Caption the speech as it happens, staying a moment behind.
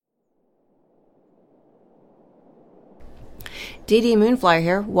Dee Dee Moonflyer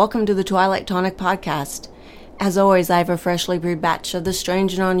here. Welcome to the Twilight Tonic podcast. As always, I have a freshly brewed batch of the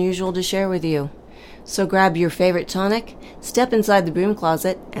strange and unusual to share with you. So grab your favorite tonic, step inside the broom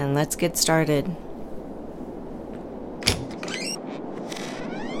closet, and let's get started.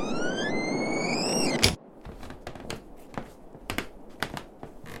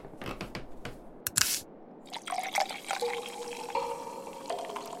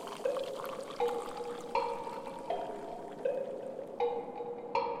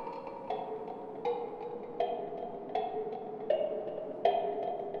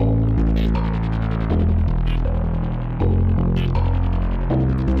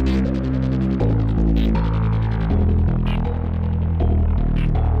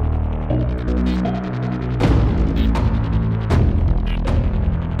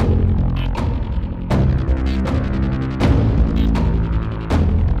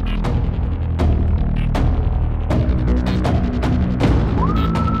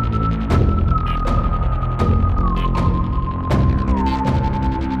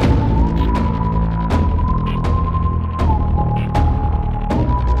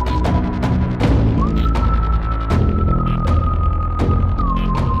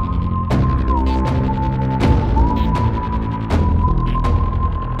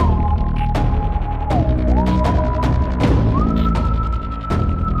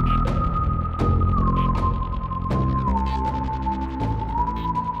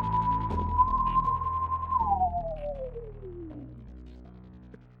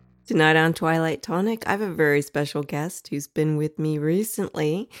 Tonight on Twilight Tonic, I have a very special guest who's been with me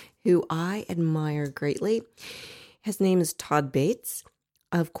recently, who I admire greatly. His name is Todd Bates.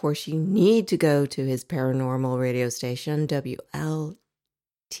 Of course, you need to go to his paranormal radio station, WLTKDB.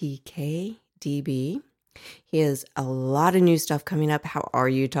 He has a lot of new stuff coming up. How are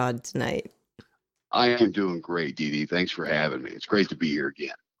you, Todd, tonight? I am doing great, Dee Dee. Thanks for having me. It's great to be here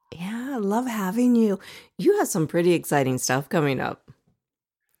again. Yeah, I love having you. You have some pretty exciting stuff coming up.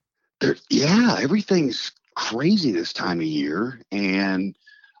 Yeah, everything's crazy this time of year, and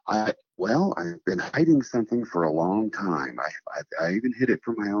I've been hiding something for a long time. I even hid it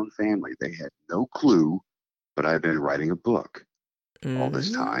from my own family. They had no clue, but I've been writing a book all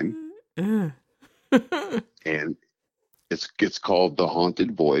this time, and it's called The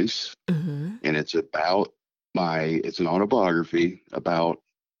Haunted Voice, and it's about it's an autobiography about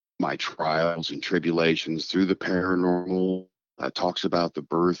my trials and tribulations through the paranormal. It talks about the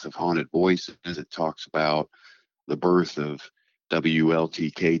birth of Haunted Voices. It talks about the birth of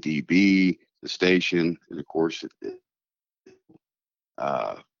WLTKDB, the station, and of course,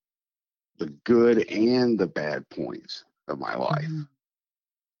 the good and the bad points of my life.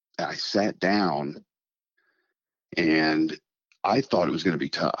 I sat down and I thought it was going to be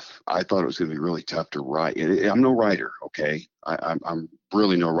tough. I thought it was going to be really tough to write. I'm no writer, okay? I'm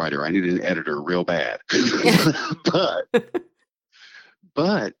really no writer. I need an editor real bad.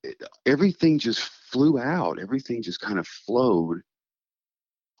 But everything just flew out. Everything just kind of flowed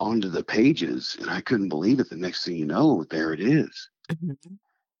onto the pages, and I couldn't believe it. The next thing you know, there it is.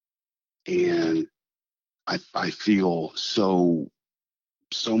 And I feel so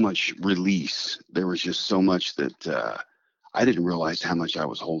much release. There was just so much that I didn't realize how much I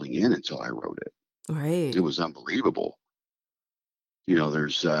was holding in until I wrote it. Right. It was unbelievable. You know,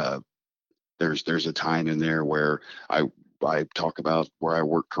 there's a time in there where I talk about where I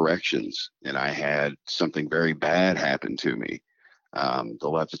work corrections, and I had something very bad happen to me.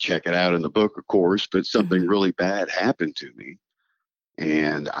 They'll have to check it out in the book, of course, but something really bad happened to me,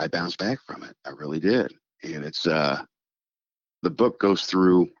 and I bounced back from it. I really did. And it's the book goes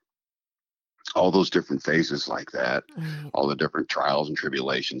through all those different phases like that, all the different trials and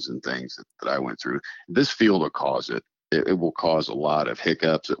tribulations and things that I went through. This field will cause it. It will cause a lot of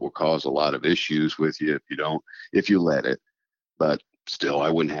hiccups. It will cause a lot of issues with you if you let it. But still, I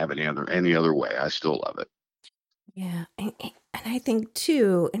wouldn't have any other way. I still love it. Yeah. And I think,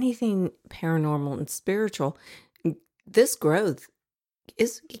 too, anything paranormal and spiritual, this growth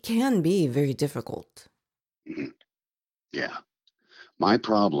can be very difficult. Yeah. My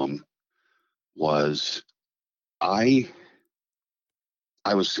problem was when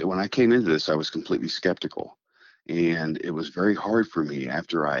I came into this, I was completely skeptical. And it was very hard for me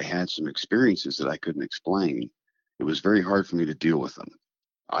after I had some experiences that I couldn't explain. It was very hard for me to deal with them.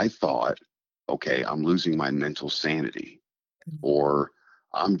 I thought, okay, I'm losing my mental sanity, or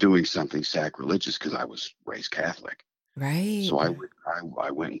I'm doing something sacrilegious because I was raised Catholic. Right. So I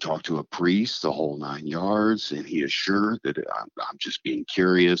went and talked to a priest, the whole 9 yards, and he assured that I'm just being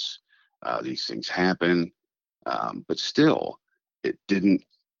curious. These things happen, but still, it didn't.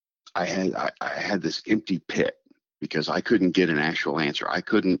 I had this empty pit because I couldn't get an actual answer. I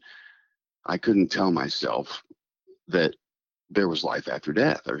couldn't tell myself that there was life after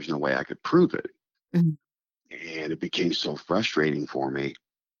death. There's no way I could prove it. Mhm. And it became so frustrating for me.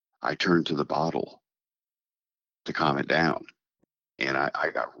 I turned to the bottle to calm it down. And I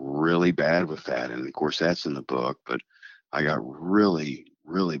got really bad with that. And of course, that's in the book, but I got really,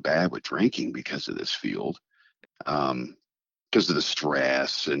 really bad with drinking because of this field, because of the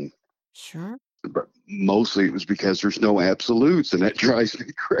stress. And Sure. but mostly it was because there's no absolutes, and that drives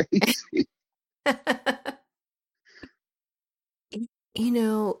me crazy.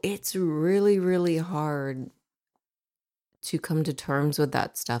 It's really, really hard to come to terms with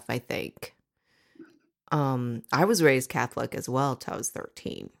that stuff, I think. I was raised Catholic as well till I was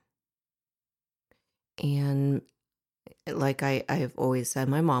 13. And like I've always said,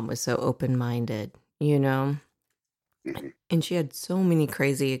 my mom was so open-minded, you know? Mhm. And she had so many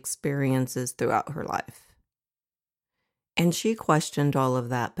crazy experiences throughout her life. And she questioned all of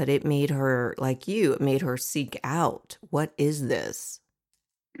that, but it made her, like you, it made her seek out, what is this?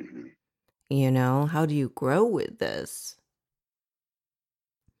 Mhm. How do you grow with this?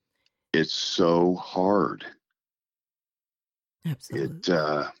 It's so hard. It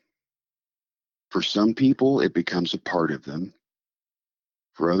Absolutely. For some people, it becomes a part of them.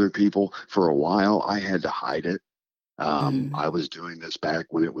 For other people, for a while, I had to hide it. Mm, I was doing this back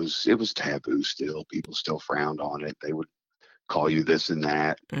when it was taboo still. People still frowned on it. They would call you this and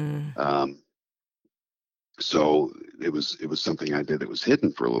that. mm, Um, so it was something I did that was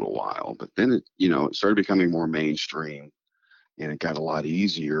hidden for a little while, but then it started becoming more mainstream, and it got a lot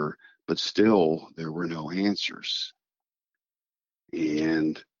easier. But still, there were no answers,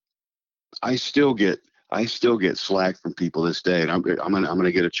 and I still get I still get slack from people this day, and I'm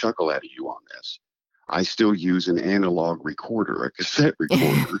gonna get a chuckle out of you on this. I still use an analog recorder, a cassette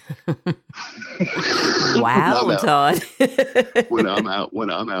recorder, when I'm Wow, out Todd. when I'm out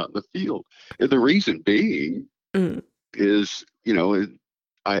in the field. And the reason being Mm, is,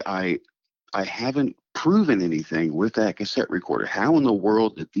 I I I haven't proven anything with that cassette recorder. How in the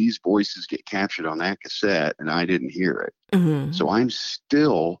world did these voices get captured on that cassette and I didn't hear it? mhm, So I'm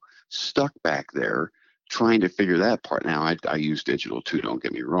still stuck back there trying to figure that part. Now I use digital too. Don't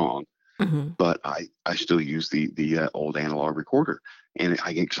get me wrong, mhm. but I still use the old analog recorder, and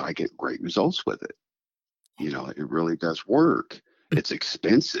I get great results with it. It really does work. It's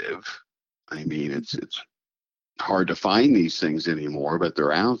expensive. I mean, it's hard to find these things anymore, but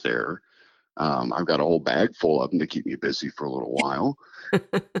they're out there. I've got a whole bag full of them to keep me busy for a little while.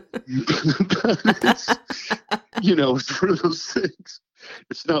 But it's one of those things.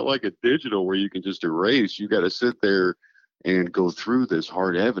 It's not like a digital where you can just erase. You got to sit there and go through this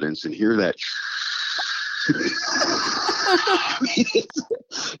hard evidence and hear that.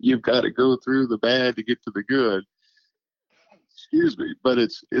 You've got to go through the bad to get to the good. Excuse me, but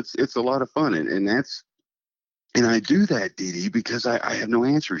it's a lot of fun, and I do that, Dee Dee, because I have no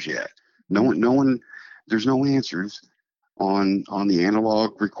answers yet. No one, there's no answers on the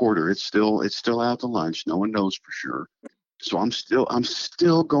analog recorder. It's still out to lunch. No one knows for sure. So I'm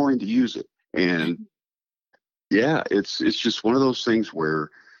still going to use it. And yeah, it's just one of those things where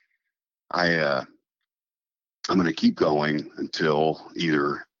I I'm going to keep going until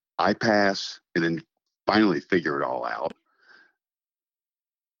either I pass and then finally figure it all out,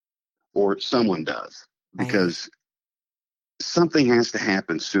 or someone does, Right. because something has to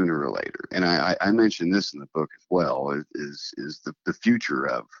happen sooner or later. And I mentioned this in the book as well. Is the future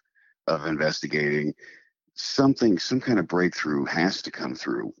of investigating something, some kind of breakthrough has to come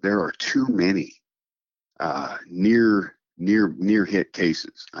through. There are too many near hit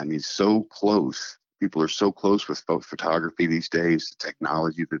cases. I mean, so close. People are so close with photography these days, the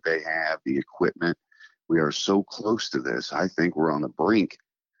technology that they have, the equipment. We are so close to this. I think we're on the brink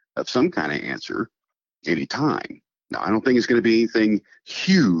of some kind of answer anytime. Now, I don't think it's going to be anything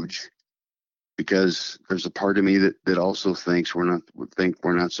huge, because there's a part of me that also thinks we're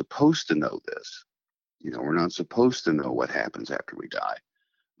not supposed to know this. We're not supposed to know what happens after we die.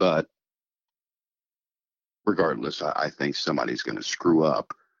 But regardless, I think somebody's going to screw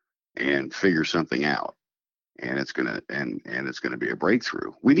up and figure something out, and it's gonna be a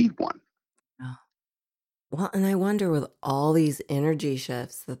breakthrough. We need one. Yeah. Well, and I wonder with all these energy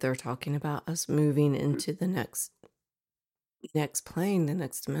shifts that they're talking about us moving into the next plane, the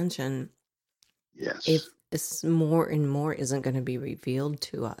next dimension, Yes, if it's more and more isn't going to be revealed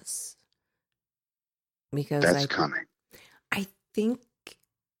to us. Because that's I coming. I think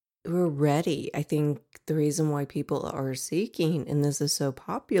we're ready. I think the reason why people are seeking, and this is so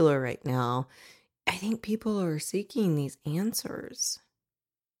popular right now, I think people are seeking these answers.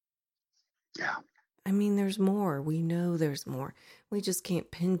 Yeah, I mean, there's more. We know there's more. We just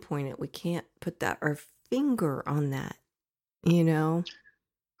can't pinpoint it. We can't put that our finger on that, you know?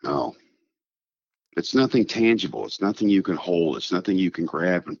 No, it's nothing tangible. It's nothing you can hold. It's nothing you can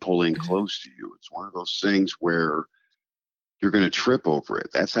grab and pull in close to you. It's one of those things where you're going to trip over it.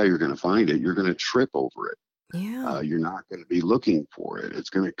 That's how you're going to find it. You're going to trip over it. Yeah. You're not going to be looking for it. It's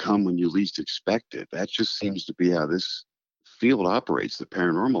going to come when you least expect it. That just seems to be how this field operates, the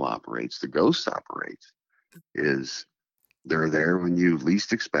paranormal operates, the ghost operates, is they're there when you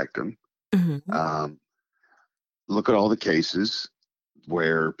least expect them. Mm-hmm. Look at all the cases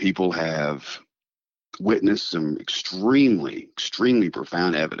where people have witnessed some extremely, extremely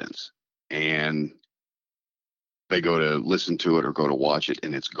profound evidence, and they go to listen to it or go to watch it,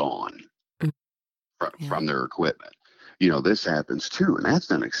 and it's gone Yeah. from their equipment. This happens too, and that's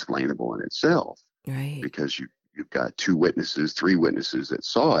unexplainable in itself, Right. because you've got 2 witnesses, 3 witnesses that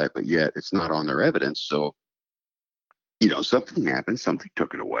saw it, but yet it's not on their evidence. So, something happened, something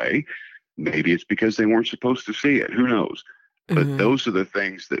took it away. Maybe it's because they weren't supposed to see it. Who knows? But Mm-hmm. those are the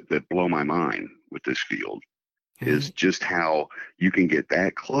things that blow my mind with this field, is Right. just how you can get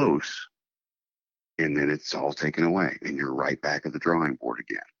that close and then it's all taken away and you're right back at the drawing board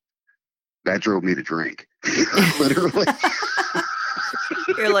again. That drove me to drink, literally.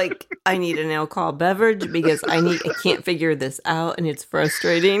 You're like, I need an alcohol beverage because I can't figure this out, and it's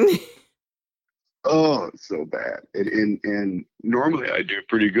frustrating. Oh, it's so bad. And normally I do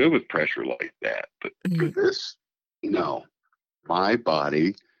pretty good with pressure like that, but for this, no. My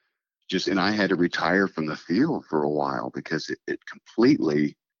body and I had to retire from the field for a while because it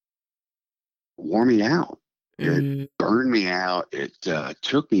completely wore me out. It burned me out. It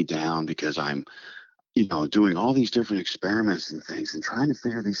took me down because I'm, doing all these different experiments and things and trying to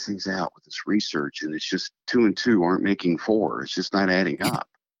figure these things out with this research. And it's just 2 and 2 aren't making 4. It's just not adding up.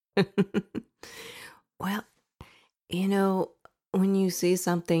 Well, when you see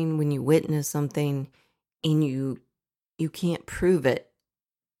something, when you witness something and you can't prove it,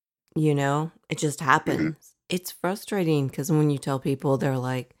 it just happens. It's frustrating because when you tell people, they're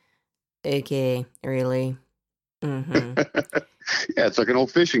like, okay, really? Mm-hmm. Yeah, it's like an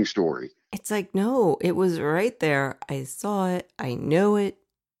old fishing story. It's like, no, it was right there. I saw it. I know it.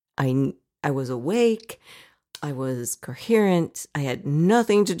 I was awake. I was coherent. I had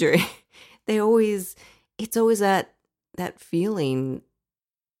nothing to drink. It's always that feeling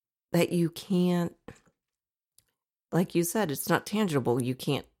that you can't, like you said, it's not tangible. You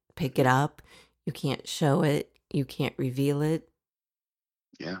can't pick it up. You can't show it. You can't reveal it.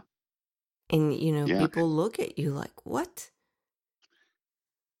 Yeah. And, people look at you like, what?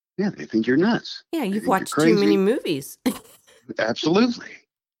 Yeah, they think you're nuts. Yeah, you've watched too many movies. Absolutely.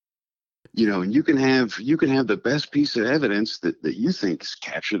 And you can have the best piece of evidence that you think is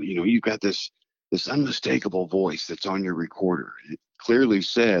captured. You've got this unmistakable voice that's on your recorder. It clearly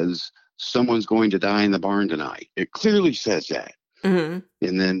says someone's going to die in the barn tonight. It clearly says that. Mm-hmm.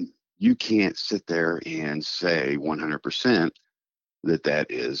 And then you can't sit there and say 100% that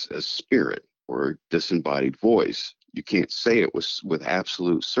is a spirit or a disembodied voice. You can't say it with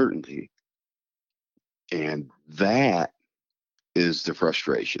absolute certainty. And that is the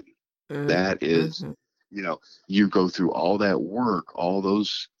frustration. Mm-hmm. That is, you go through all that work, all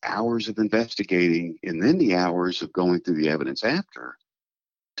those hours of investigating, and then the hours of going through the evidence after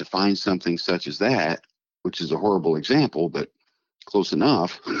to find something such as that, which is a horrible example, but close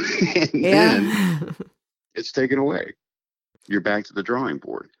enough. And then it's taken away. You're back to the drawing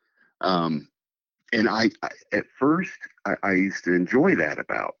board. And I at first, I used to enjoy that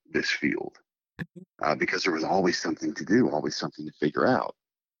about this field because there was always something to do, always something to figure out.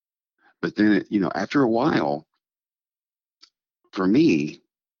 But then, after a while, for me,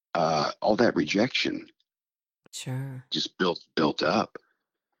 all that rejection just built up.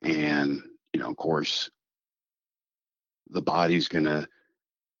 And, of course, the body's going to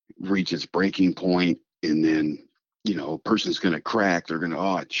reach its breaking point, and then, a person's going to crack. They're going to,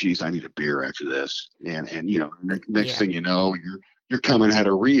 oh, geez, I need a beer after this. And next thing you know, you're coming out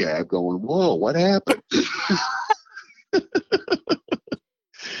of rehab going, whoa, what happened?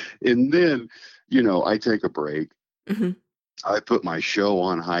 And then, I take a break. Mm-hmm. I put my show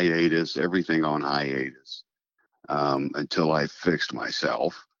on hiatus, everything on hiatus, until I fixed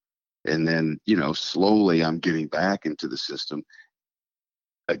myself. And then, slowly I'm getting back into the system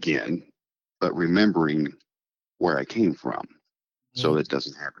again, but remembering where I came from so it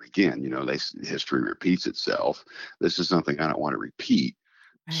doesn't happen again. History repeats itself. This is something I don't want to repeat.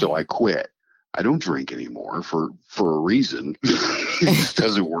 Right. So I quit. I don't drink anymore for a reason. It just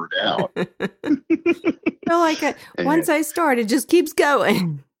doesn't work out. Once I start, it just keeps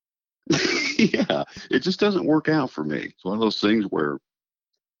going. Yeah, it just doesn't work out for me. It's one of those things where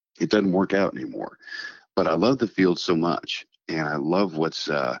it doesn't work out anymore. But I love the field so much, and I love what's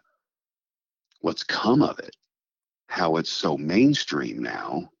come of it. How it's so mainstream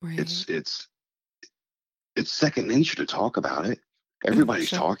now. Right. It's second nature to talk about it. Everybody's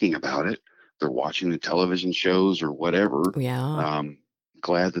Sure. talking about it. They're watching the television shows or whatever. Yeah.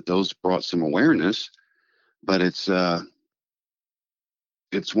 Glad that those brought some awareness, but it's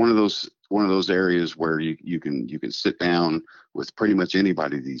one of those areas where you can sit down with pretty much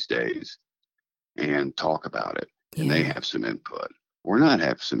anybody these days and talk about it, and they Yeah. have some input or not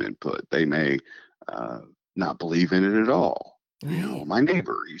have some input. They may uh, not believe in it at all. You know, Right. my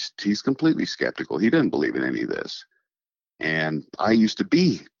neighbor, he's completely skeptical. He doesn't believe in any of this, and I used to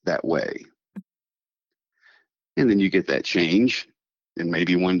be that way. And then you get that change, and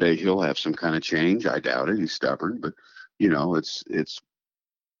maybe one day he'll have some kind of change. I doubt it. He's stubborn, but it's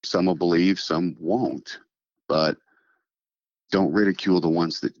some will believe, some won't. But don't ridicule the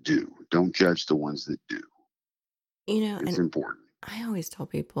ones that do. Don't judge the ones that do. It's And important. I always tell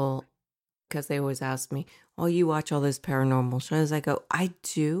people, because they always ask me, "Oh, you watch all those paranormal shows?" I go, "I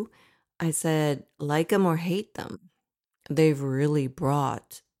do." I said, "Like them or hate them, they've really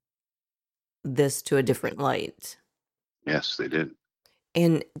brought this to a different light." Yes, they did.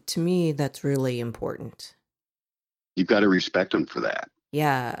 And to me, that's really important. You've got to respect them for that.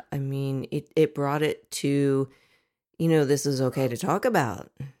 Yeah, I mean, it brought it to, this is okay to talk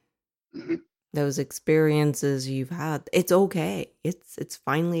about. Hmm. Those experiences you've had. It's okay. It's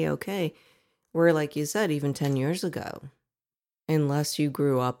finally okay. Where, like you said, even 10 years ago, unless you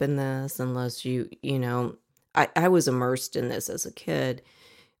grew up in this, unless I was immersed in this as a kid,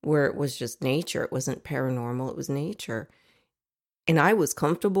 where it was just nature. It wasn't paranormal, it was nature. And I was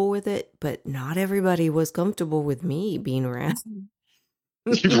comfortable with it, but not everybody was comfortable with me being around.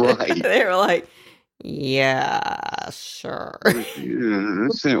 Right. They were like, yeah, sure. Yeah,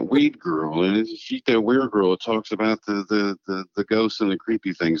 that's that weed girl, and she's that weird girl that talks about the ghosts and the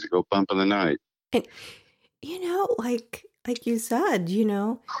creepy things that go bump in the night. And like you said, you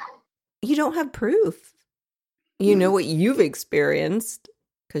don't have proof. You know Hmm. what you've experienced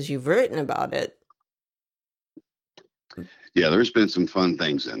because you've written about it. Yeah, there's been some fun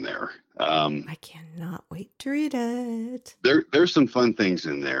things in there. I cannot wait to read it. There's some fun things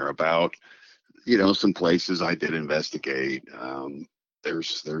in there about some places I did investigate.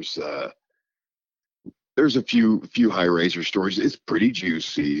 There's there's uh, there's a few high razor stories. It's pretty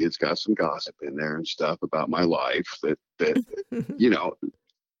juicy. It's got some gossip in there and stuff about my life that you know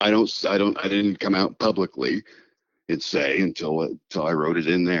I didn't come out publicly and say until I wrote it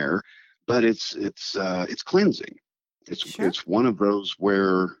in there. But it's cleansing. Sure. It's one of those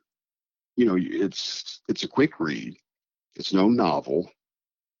where it's a quick read. It's no novel,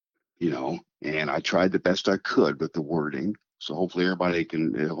 and I tried the best I could with the wording. So hopefully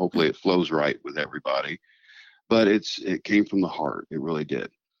it flows right with everybody. But it came from the heart. It really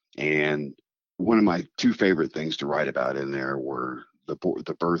did. And one of my two favorite things to write about in there were the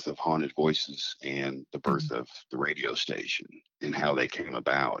birth of Haunted Voices and the Mhm. birth of the radio station and how they came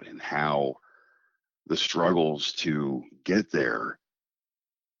about and how the struggles to get there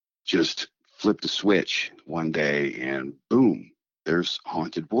just flipped a switch one day and boom, there's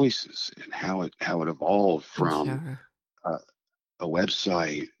Haunted Voices, and how it evolved from Sure. uh, a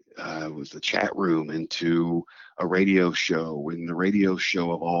website with a chat room into a radio show, and the radio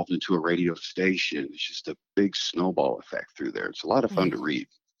show evolved into a radio station. It's just a big snowball effect through there. It's a lot of fun to Right. read.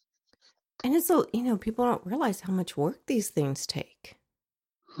 And people don't realize how much work these things take.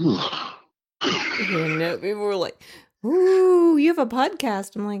 People were like, "Ooh, you have a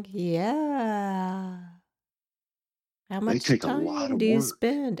podcast." I'm like, "Yeah." How They much take a lot time of do you work.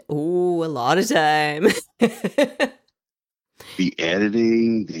 spend? Oh, a lot of time. The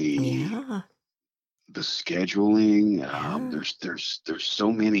editing, the Yeah. the scheduling. Yeah. There's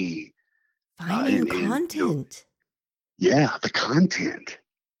so many, Finding and content. yeah, the content,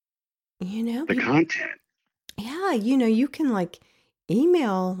 the People, content. yeah, you can like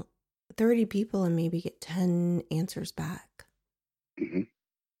email 30 people and maybe get 10 answers back, Hmm.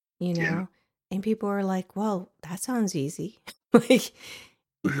 you Yeah, know? And people are like, well, that sounds easy. Like,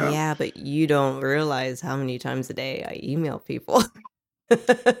 yeah. yeah, but you don't realize how many times a day I email people.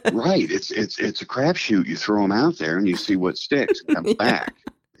 Right. It's a crapshoot. You throw them out there and you see what sticks and comes Yeah. back,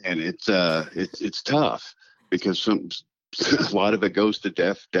 and it's tough because a lot of it goes to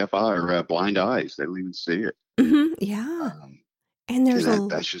deaf eye or blind eyes. They don't even see it. Yeah. Um, And and there's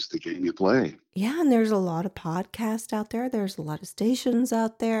that's just the game you play. yeah, and there's a lot of podcasts out there. There's a lot of stations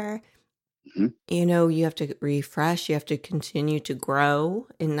out there. Mhm. You have to refresh, you have to continue to grow,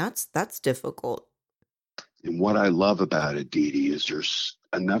 and that's difficult. And what I love about it, Dee Dee, is there's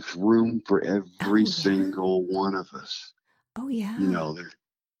enough room for every Oh, yeah. single one of us. Oh, You yeah. know,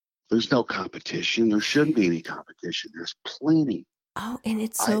 there's no competition. There shouldn't be any competition. There's plenty. Oh, and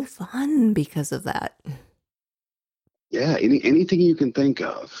it's I so fun because of that. Yeah, anything you can think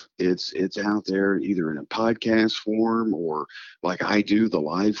of, it's out there either in a podcast form or like I do the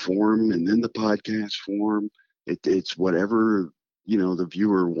live form and then the podcast form. It's whatever the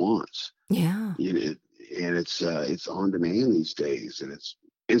viewer wants. Yeah. It, and it's on demand these days, and it's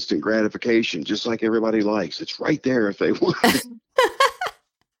instant gratification, just like everybody likes. It's right there if they want it.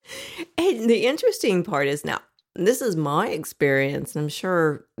 And the interesting part is now, this is my experience, and I'm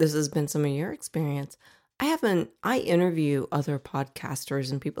sure this has been some of your experience. I interview other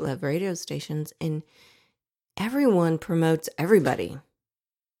podcasters and people that have radio stations, and everyone promotes everybody.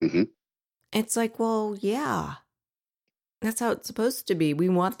 hmm It's like, well, yeah, that's how it's supposed to be. We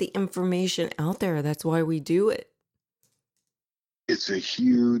want the information out there. That's why we do it. It's a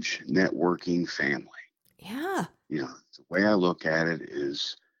huge networking family. Yeah. The way I look at it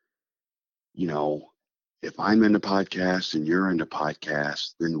is, you know, if I'm into podcasts and you're into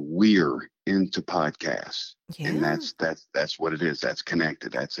podcasts, then we're into podcasts. And Yeah. that's what it is. That's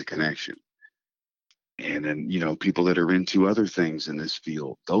connected. That's a connection. And then, people that are into other things in this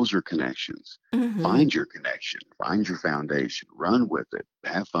field, those are connections. Mm-hmm. Find your connection, find your foundation, run with it,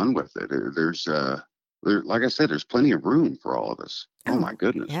 have fun with it. Like I said, there's plenty of room for all of us. Oh my Oh,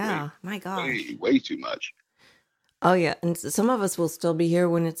 goodness, yeah. My gosh. way too much. Oh, yeah. And some of us will still be here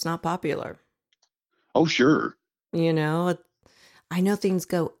when it's not popular. Oh, sure. You know, I know things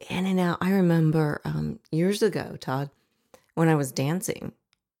go in and out. I remember years ago, Todd, when I was dancing,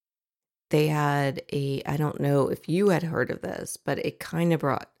 they had I don't know if you had heard of this, but it kind of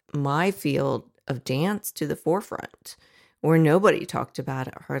brought my field of dance to the forefront where nobody talked about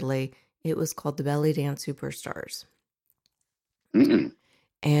it hardly. It was called the Belly Dance Superstars. Mm-mm.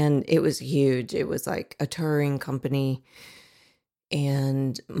 And it was huge. It was like a touring company.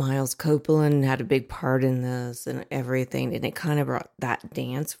 And Miles Copeland had a big part in this and everything. And it kind of brought that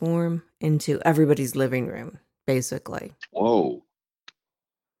dance form into everybody's living room, basically. Whoa.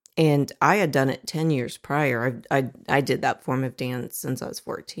 And I had done it 10 years prior. I did that form of dance since I was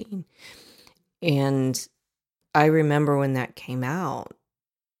 14. And I remember when that came out.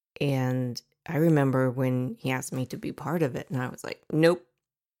 And I remember when he asked me to be part of it. And I was like, nope.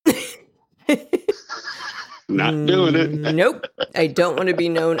 Not doing it. Nope. I don't want to be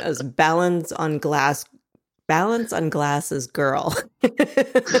known as balance on glasses girl.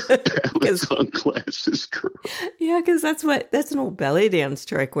 Balance on glasses girl. Yeah, because that's an old belly dance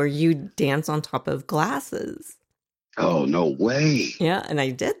trick where you dance on top of glasses. Oh, no way. Yeah, and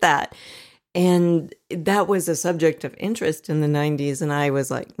I did that. And that was a subject of interest in the 90s. And I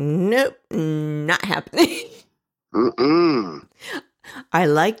was like, nope, not happening. I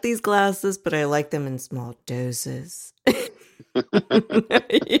like these glasses, but I like them in small doses.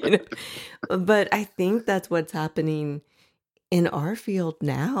 But I think that's what's happening in our field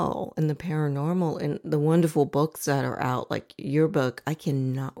now, in the paranormal, and the wonderful books that are out, like your book. I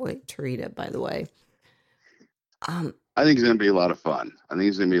cannot wait to read it, by the way. I think it's going to be a lot of fun.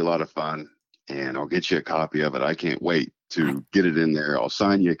 And I'll get you a copy of it. I can't wait to get it in there. I'll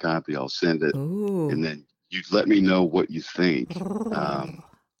sign you a copy. I'll send it. Ooh. And then you let me know what you think.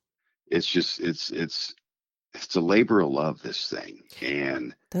 It's just, it's a labor of love, this thing.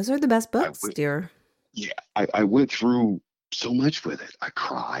 And those are the best books, dear. Yeah. I went through so much with it. I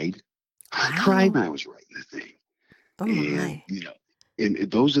cried when I was writing the thing. Oh, and, my.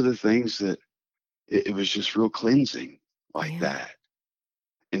 And those are the things that it was just real cleansing like that.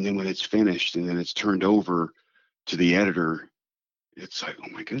 And then when it's finished and then it's turned over to the editor, it's like, oh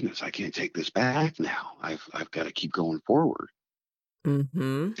my goodness, I can't take this back now. I've got to keep going forward.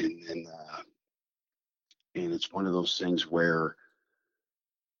 Mm-hmm. And then, and it's one of those things where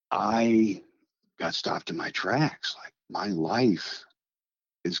I got stopped in my tracks. Like, my life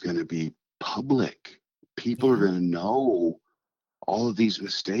is going to be public. People are going to know all of these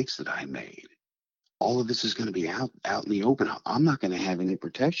mistakes that I made. All of this is going to be out in the open. I'm not going to have any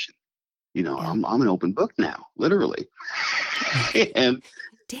protection. I'm an open book now, literally. And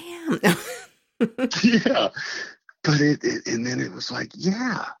damn. Yeah. But and then it was like,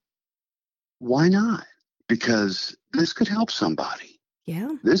 yeah, why not? Because this could help somebody. Yeah.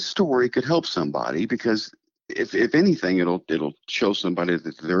 This story could help somebody, because if anything, it'll show somebody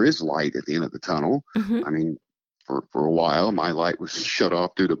that there is light at the end of the tunnel. Mm-hmm. I mean, for a while, my light was shut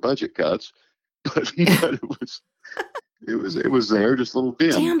off due to budget cuts, but it was there, just a little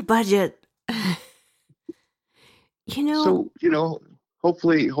dim. Damn budget. You know, So,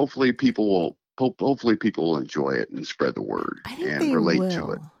 hopefully people hopefully people will enjoy it and spread the word I think and they relate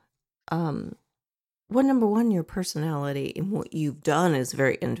to it. will. Um, well, number one, your personality and what you've done is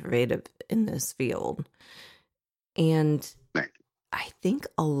very innovative in this field. And Thank I think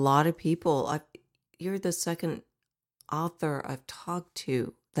a lot of people, you're the second author I've talked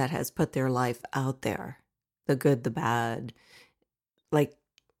to that has put their life out there, the good, the bad, like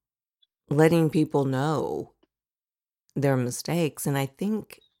letting people know their mistakes. And I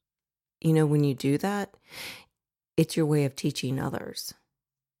think, when you do that, it's your way of teaching others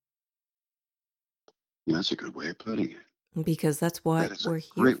you. That's a good way of putting it. because that's what That is a we're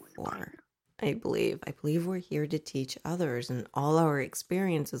here great way of putting for. I believe we're here to teach others, and all our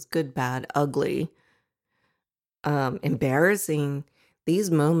experiences, good, bad, ugly, embarrassing,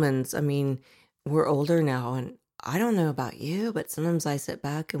 these moments. I mean, we're older now, and I don't know about you, but sometimes I sit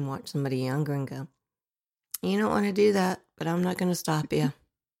back and watch somebody younger and go, you don't want to do that, but I'm not going to stop you.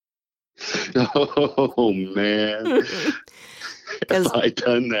 it. Oh man. Because Have I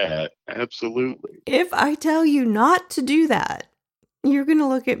done that? Absolutely. if I tell you not to do that, you're going to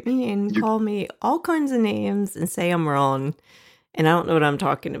look at me and You call me all kinds of names and say I'm wrong. And I don't know what I'm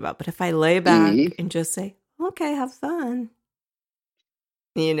talking about. But if I lay back mhm. and just say, okay, have fun,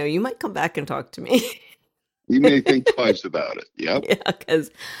 you might come back and talk to me. You may think twice about it. Yep. Yeah,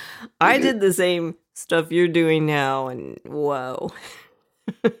 because I did the same stuff you're doing now. And whoa.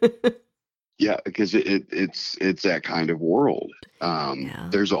 Yeah, because it's that kind of world. Yeah,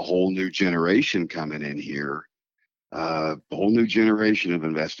 There's a whole new generation coming in here, a whole new generation of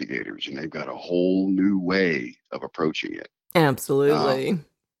investigators, and they've got a whole new way of approaching it. absolutely.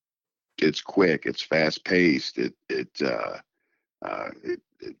 It's quick, it's fast paced.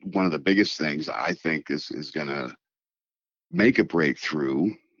 One of the biggest things I think is going to make a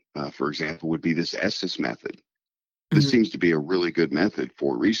breakthrough, for example, would be this ESSIS method. This Mhm. seems to be a really good method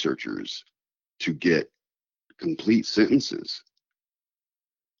for researchers to get complete sentences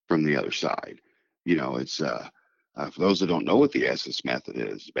from the other side. It's for those that don't know what the ESSIS method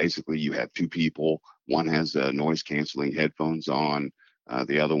is, basically you have two people. One has noise canceling headphones on.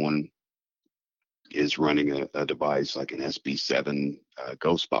 The other one is running a device like an SB7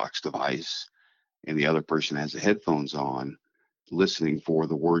 ghost box device, and the other person has the headphones on, listening for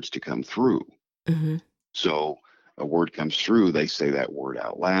the words to come through. Mhm. So a word comes through, they say that word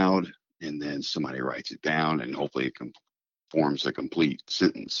out loud, and then somebody writes it down, and hopefully it forms a complete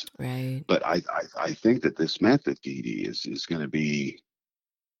sentence. Right. But I think that this method, Geety, is going to be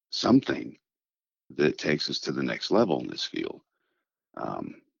something that takes us to the next level in this field.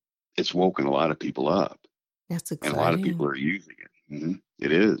 Um, it's woken a lot of people up, That's and a lot of people exciting. are using it.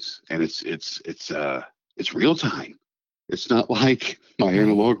 It is, and it's real time. It's not like my Right.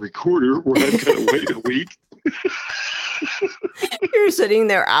 analog recorder where I've got to wait a week. You're sitting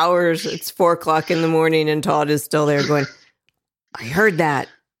there hours. It's 4:00 in the morning, and Todd is still there going, I heard that.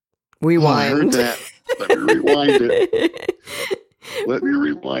 Oh, I heard Rewind. that. Let me rewind it. Let me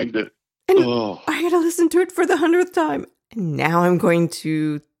rewind it. And Oh, I had to listen to it for the 100th time. And now I'm going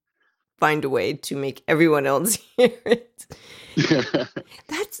to find a way to make everyone else hear it.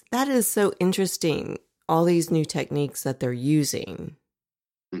 That is so interesting. All these new techniques that they're using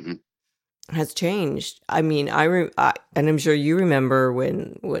hmm has changed. I mean, and I'm sure you remember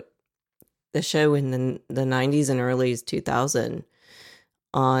what the show in the 90s and early 2000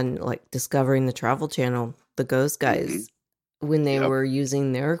 on like Discovering the Travel Channel, the Ghost hmm Guys, when they Yep. were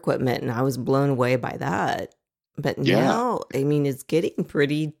using their equipment, and I was blown away by that. But Yeah. now, I mean, it's getting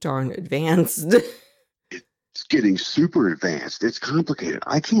pretty darn advanced. It's getting super advanced. It's complicated.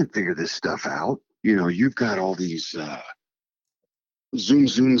 I can't figure this stuff out. You've got all these zoom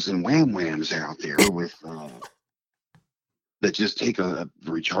zooms and wham whams out there with that just take a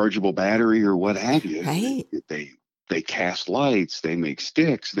rechargeable battery or what have you. Right? They cast lights. They make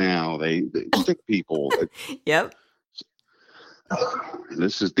sticks now. They stick people. Yep.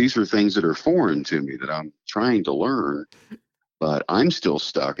 These are things that are foreign to me that I'm trying to learn, but I'm still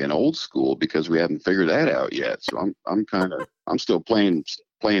stuck in old school because we haven't figured that out yet. So I'm still playing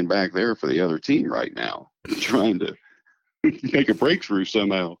back there for the other team right now, trying to make a breakthrough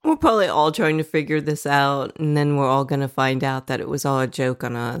somehow. We're probably all trying to figure this out, and then we're all going to find out that it was all a joke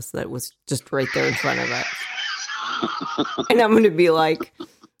on us, that was just right there in front of us. And I'm going to be like,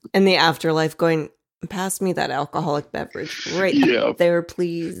 in the afterlife, going, pass me that alcoholic beverage right Yeah, there,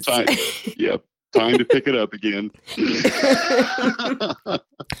 please. yep. Time to pick it up again. I'm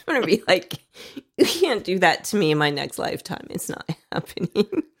going to be like, you can't do that to me in my next lifetime. It's not happening.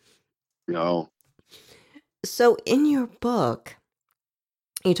 No. So in your book,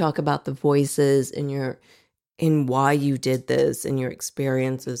 You talk about the voices and your in why you did this and your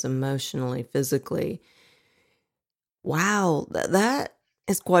experiences emotionally, physically. Wow, that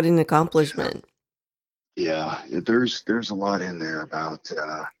is quite an accomplishment. Yeah, there's a lot in there about,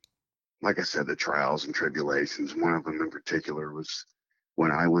 like I said, the trials and tribulations. One of them in particular was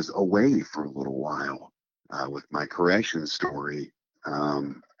when I was away for a little while with my correction story.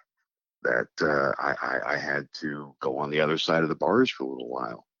 Um, that I had to go on the other side of the bars for a little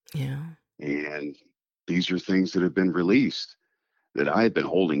while, Yeah. and these are things that have been released that I had been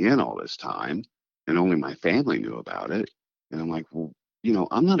holding in all this time, and only my family knew about it. And I'm like, well,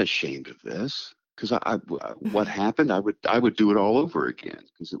 I'm not ashamed of this because what happened, I would do it all over again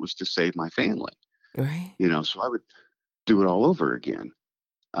because it was to save my family, Right. so I would do it all over again.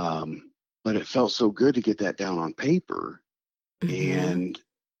 Um, but it felt so good to get that down on paper, Mhm. and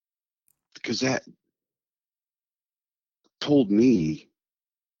because that told me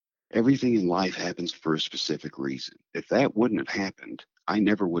everything in life happens for a specific reason. If that wouldn't have happened, I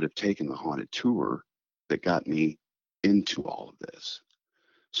never would have taken the haunted tour that got me into all of this.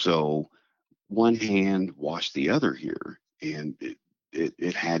 So one hand washed the other here, and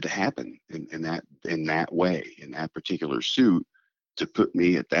it had to happen in that way, in that particular suit, to put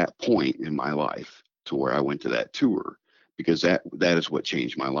me at that point in my life to where I went to that tour, because that is what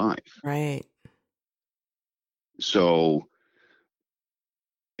changed my life. Right. So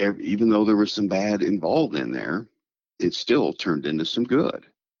even though there was some bad involved in there, it still turned into some good,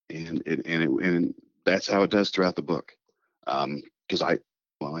 and that's how it does throughout the book. Because I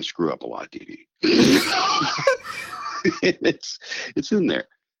screw up a lot, Dee. It's in there.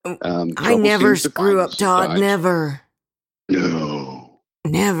 I Trouble never seems to screw find up, us Todd. sometimes. Never. No,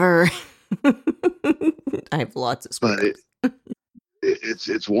 Never. I have lots of screw but ups.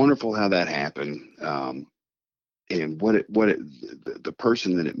 it's wonderful how that happened. And what it the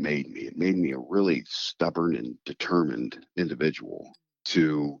person that it made me a really stubborn and determined individual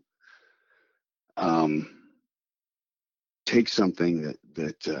to um, take something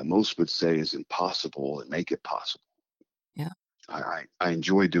that most would say is impossible and make it possible. Yeah. I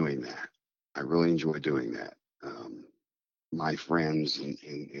enjoy doing that. I really enjoy doing that. Um, my friends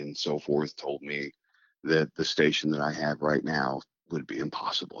and so forth told me that the station that I have right now would be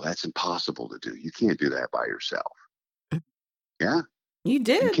impossible. That's impossible to do. You can't do that by yourself. Yeah, You you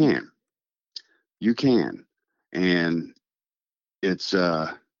did. can. You can. And it's it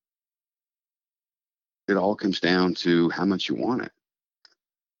all comes down to how much you want it.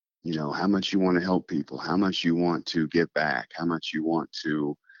 How much you want to help people, how much you want to give back, how much you want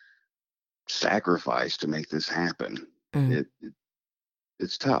to sacrifice to make this happen. Mm,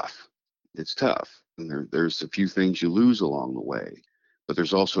 It's tough. It's tough. And there's a few things you lose along the way, but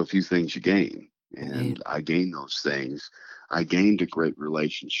there's also a few things you gain. right. And I gained those things. I gained a great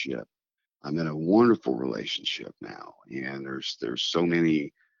relationship. I'm in a wonderful relationship now. And there's so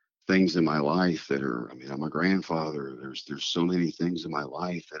many things in my life that are, I mean, I'm a grandfather. There's so many things in my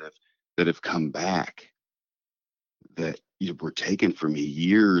life that have come back that were taken from me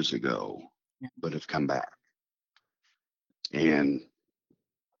years ago, but have come back. And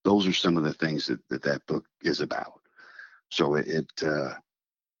those are some of the things that book is about. So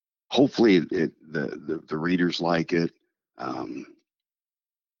hopefully the readers like it. Um,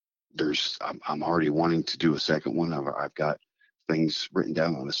 I'm already wanting to do a second one. I've got things written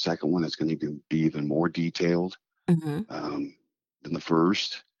down on the second one. It's going to be even more detailed Mhm. um, than the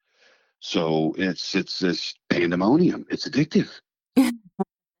first. So it's this pandemonium. It's addictive.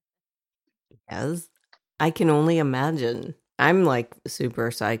 Yes. I can only imagine. I'm like super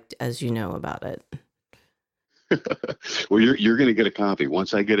psyched, as you know, about it. Well, you're going to get a copy.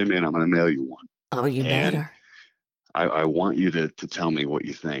 Once I get them in, I'm going to mail you one. Oh, you And better. I want you to tell me what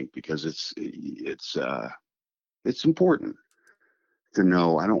you think, because it's important to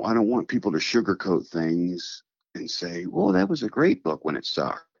know. I don't want people to sugarcoat things and say, "Well, that was a great book," when it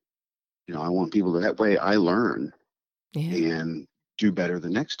sucked. I want people that way I learn Yeah, and do better the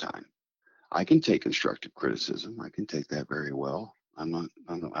next time. I can take constructive criticism. I can take that very well. I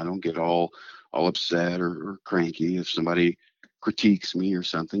don't get all upset or cranky if somebody critiques me or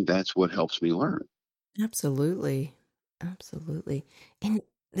something. That's what helps me learn. absolutely. Absolutely. And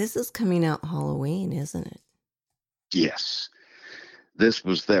this is coming out Halloween, isn't it? Yes, that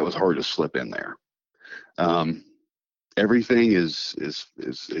was hard to slip in there. Um, everything is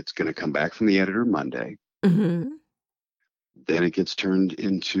it's going to come back from the editor Monday. Mhm. Then it gets turned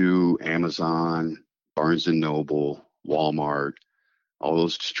into Amazon, Barnes and Noble, Walmart, all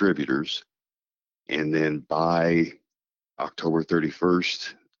those distributors, and then by October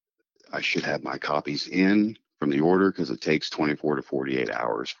 31st, I should have my copies in from the order because it takes 24 to 48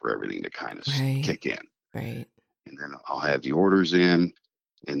 hours for everything to kind of Right. kick in. Right. And then I'll have the orders in,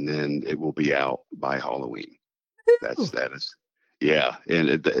 and then it will be out by Halloween. Ooh. That is, yeah. And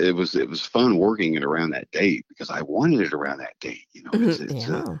it was fun working it around that date because I wanted it around that date. You know, Mhm. it's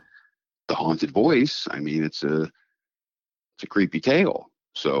Yeah. the haunted voice. I mean, it's a creepy tale.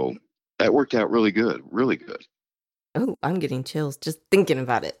 So that worked out really good, really good. Oh, I'm getting chills just thinking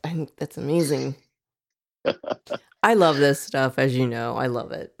about it. That's amazing. I love this stuff, as you know. I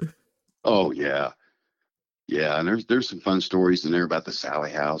love it. Oh yeah, yeah. And there's some fun stories in there about the Sally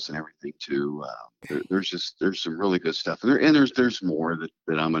House and everything too. There's some really good stuff in there, and there's more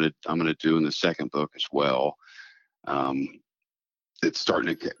that I'm gonna do in the second book as well. Um, it's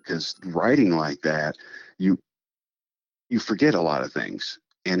starting to, because writing like that, you you forget a lot of things.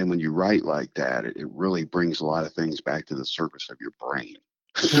 And then when you write like that, it really brings a lot of things back to the surface of your brain.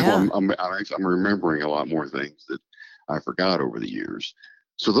 So Yeah. I'm remembering a lot more things that I forgot over the years.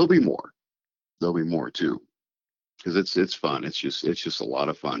 So there'll be more. There'll be more too, because it's fun. It's just a lot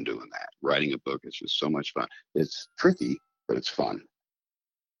of fun doing that. Writing a book is just so much fun. It's tricky, but it's fun.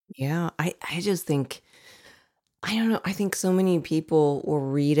 Yeah. I just think, I don't know. I think so many people will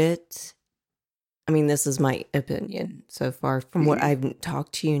read it. I mean, this is my opinion so far from what Mhm. I've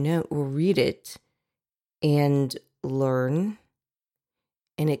talked to, will read it and learn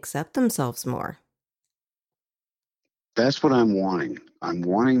and accept themselves more. That's what I'm wanting. I'm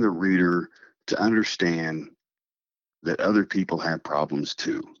wanting the reader to understand that other people have problems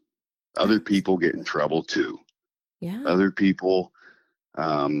too. Other Abs- people get in trouble too. Yeah. Other people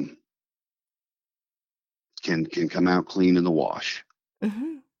um, can come out clean in the wash.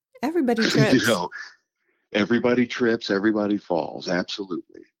 Hmm. Everybody You trips. know, everybody trips, everybody falls.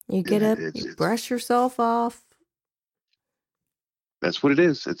 Absolutely, You and get up, you it's brush yourself off. that's what it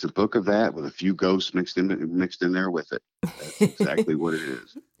is. It's a book of that with a few ghosts mixed in there with it. That's exactly what it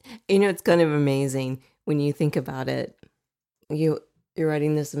is. It's kind of amazing when you think about it. You you're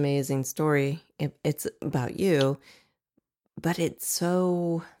writing this amazing story. It's about you, but it's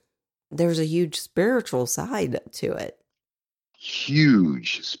so there's a huge spiritual side to it.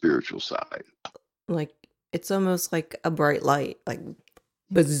 Huge spiritual side. Like it's almost like a bright light, like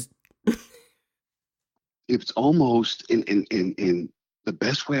buzz. It's almost in the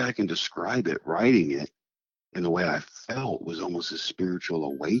best way I can describe it. Writing it and the way I felt was almost a spiritual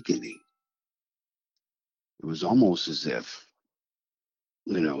awakening. It was almost as if,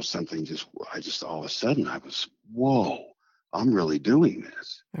 something I just all of a sudden I was, whoa, I'm really doing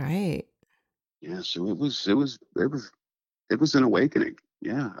this. Right. Yeah. So it was an awakening.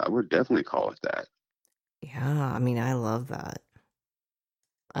 Yeah. I would definitely call it that. Yeah, I mean, I love that.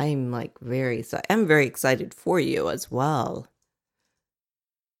 I'm very excited for you as well.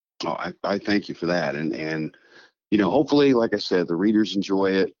 Oh, I thank you for that. Hopefully, like I said, the readers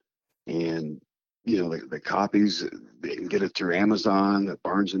enjoy it, and the copies, they can get it through Amazon, at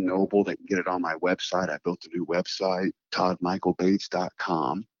Barnes and Noble. They can get it on my website. I built a new website,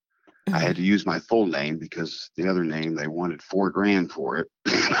 toddmichaelbates.com. I had to use my full name because the other name they wanted $4,000 for it.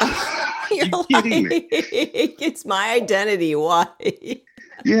 Are You're you kidding me? like, it's my identity. Why?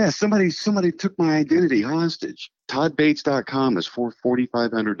 Yeah, somebody took my identity hostage. Toddbates.com is for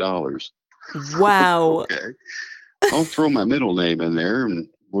 $4,500. Wow. Okay. I'll throw my middle name in there and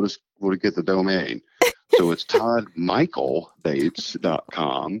we'll get the domain. So it's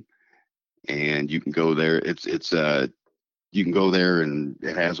toddmichaelbates.com, and you can go there. You can go there and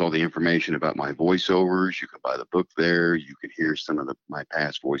it has all the information about my voiceovers. You can buy the book there. You can hear some of my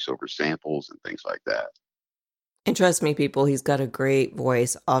past voiceover samples and things like that. And trust me, people, he's got a great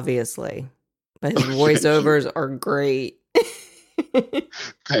voice, obviously, but his Thank you. voiceovers are great.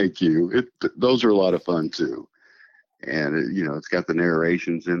 Thank you. Those are a lot of fun too. And it's got the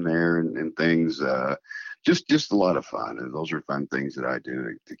narrations in there and things. Just a lot of fun, and those are fun things that I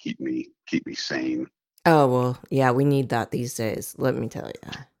do to keep me sane. Oh, well, yeah, we need that these days, let me tell you.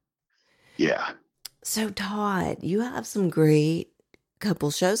 Yeah. So, Todd, you have some great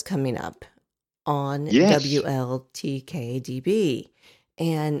couple shows coming up on Yes. WLTKDB.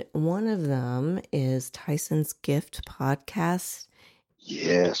 And one of them is Tyson's Gift podcast.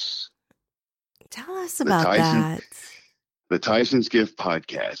 Yes. Tell us The about Tyson that. the Tyson's Gift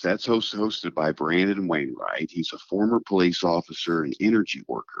podcast. That's hosted by Brandon Wainwright. He's a former police officer and energy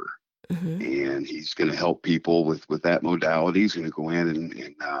worker, Hmm. and he's going to help people with that modality. He's going to go in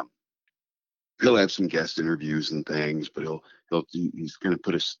he'll have some guest interviews and things, but he's going to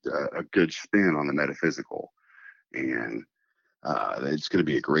put a good spin on the metaphysical. And it's going to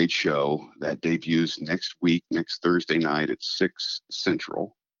be a great show that debuts next week, next Thursday night at 6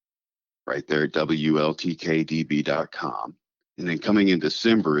 Central, right there at WLTKDB.com. And then coming in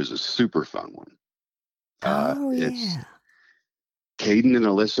December is a super fun one. Oh, It's yeah. Caden and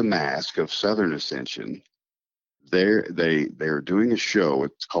Alyssa Mask of Southern Ascension. They're doing a show.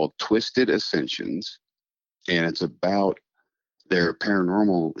 It's called Twisted Ascensions, and it's about their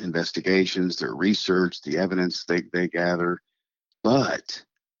paranormal investigations, their research, the evidence they gather. But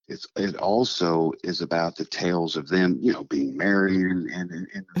it also is about the tales of them, being married and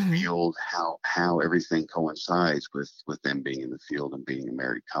in the Mhm. field, how everything coincides with them being in the field and being a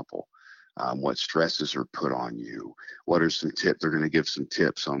married couple. What stresses are put on you? What are some tips? They're going to give some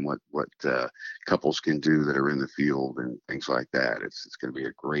tips on what couples can do that are in the field and things like that. It's going to be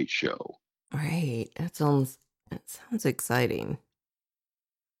a great show. Right. That sounds exciting.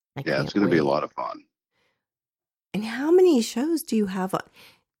 I Yeah, it's can't going to be a wait. lot of fun. And how many shows do you have on?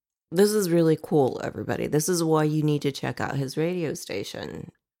 This is really cool, everybody. This is why you need to check out his radio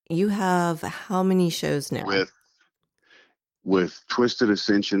station. You have how many shows now? With with Twisted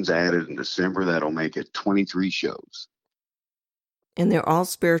Ascensions added in December, that'll make it 23 shows. And they're all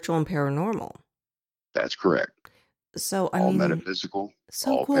spiritual and paranormal. That's correct. So, I All mean, metaphysical,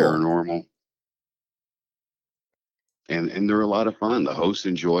 so all cool. paranormal, and they're a lot of fun. The hosts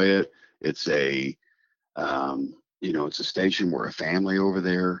enjoy it. It's it's a station. We're a family over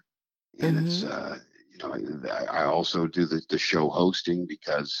there, and it's Mm-hmm. I also do the show hosting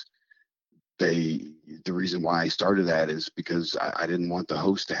because the reason why I started that is because I didn't want the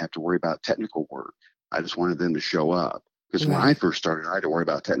host to have to worry about technical work. I just wanted them to show up. Because when I Right. first started, I had to worry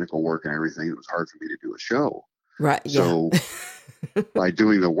about technical work and everything. It was hard for me to do a show. Right. Yeah. So by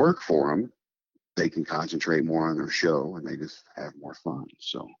doing the work for them, they can concentrate more on their show and they just have more fun.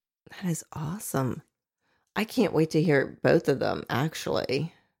 So That is awesome. I can't wait to hear both of them,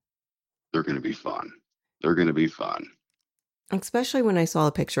 actually. they're going to be fun. They're going to be fun. Especially when I saw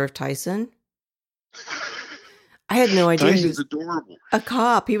a picture of Tyson. I had no idea he Tyson's was adorable. a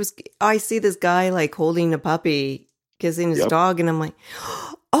cop. I see this guy like holding a puppy, kissing his Yep. dog, and I'm like,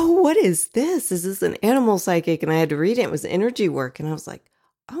 oh, what is this? Is this an animal psychic? And I had to read it. It was energy work. And I was like,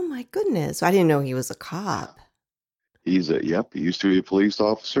 oh my goodness. I didn't know he was a cop. He used to be a police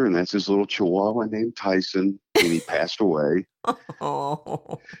officer, and that's his little chihuahua named Tyson, and he passed away.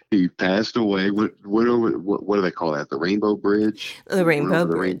 Oh, He passed away. Went over, what do they call that? The Rainbow Bridge. the He went Rainbow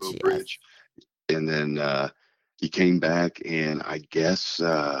over the Bridge. Rainbow Yes. Bridge, and then he came back, and I guess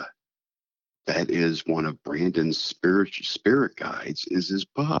that is one of Brandon's spirit guides. Is his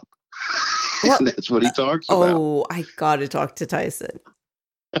pup, Well, and that's what he talks about. oh, I got to talk to Tyson.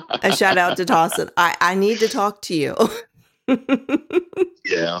 A shout out to Tyson. I need to talk to you.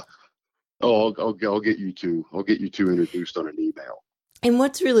 Yeah. Oh, I'll get you two. I'll get you two introduced on an email. And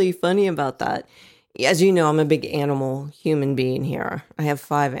what's really funny about that, as you know, I'm a big animal human being here. I have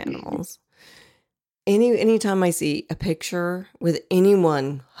 5 Mhm. animals. Anytime I see a picture with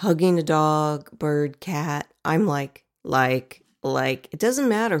anyone hugging a dog, bird, cat, I'm like, it doesn't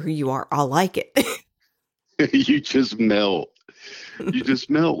matter who you are, I'll like it. You just melt. You just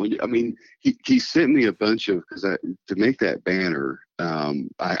melt when I mean, he sent me a bunch of because to make that banner,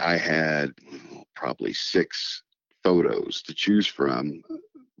 I had probably 6 photos to choose from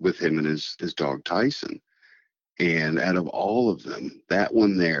with him and his dog Tyson. And out of all of them, that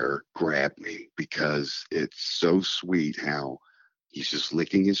one there grabbed me because it's so sweet how he's just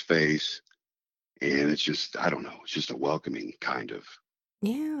licking his face, and it's just I don't know, it's just a welcoming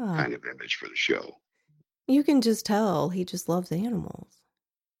Yeah, kind of image for the show. you can just tell he just loves animals.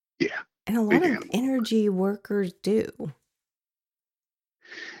 Yeah, And a lot big of animal. energy workers do.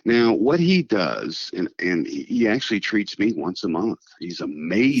 Now, what he does, and he actually treats me once a month. He's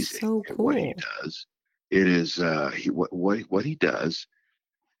amazing So at what he cool. does. It is what he does,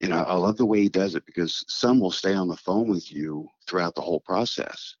 and I love the way he does it because some will stay on the phone with you throughout the whole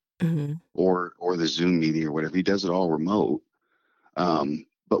process, Hmm. or the Zoom meeting or whatever. He does it all remote.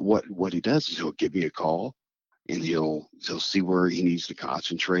 But what he does is he'll give me a call, and he'll see where he needs to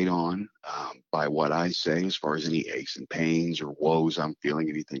concentrate on by what I say as far as any aches and pains or woes I'm feeling,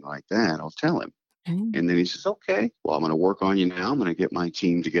 anything like that. I'll tell him. And then he says, okay, well, I'm going to work on you now. I'm going to get my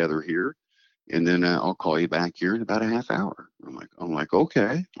team together here. And then I'll call you back here in about a half hour. I'm like,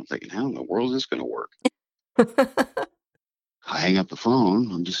 okay. I'm thinking, how in the world is this going to work? I hang up the phone.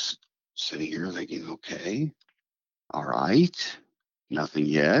 I'm just sitting here thinking, okay, all right, nothing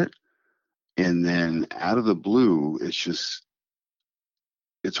yet. And then out of the blue, it's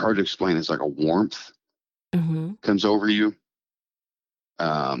hard to explain. It's like a warmth Hmm. comes over you.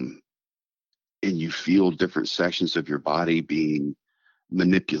 Um, and you feel different sections of your body being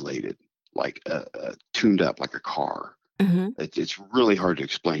manipulated, like tuned up like a car. Hmm. It's really hard to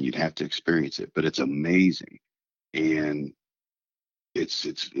explain. You'd have to experience it, but it's amazing. And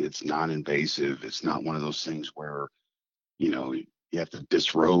it's non-invasive. It's not one of those things where, you have to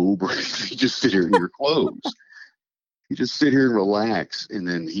disrobe or you just sit here in your clothes. You just sit here and relax, and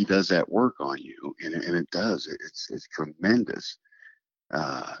then he does that work on you, and it does. It's tremendous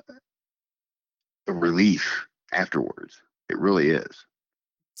uh, relief afterwards. It really is.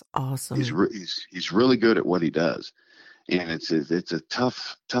 It's awesome. He's really good at what he does, and it's a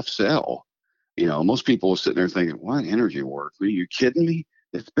tough sell. Most people will sit there thinking, "What energy work? Are you kidding me?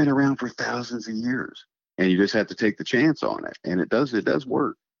 It's been around for thousands of years, and you just have to take the chance on it, and it does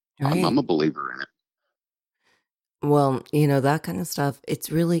work. I'm Right. a believer in it. Well, that kind of stuff,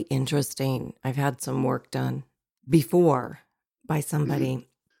 it's really interesting. I've had some work done before by Mhm. somebody.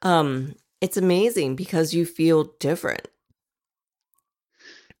 It's amazing because you feel different.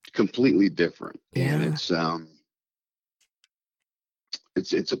 Completely different, and Yeah.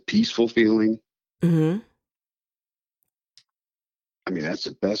 it's a peaceful feeling. Hmm. I mean, that's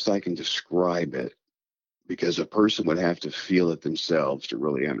the best I can describe it, because a person would have to feel it themselves to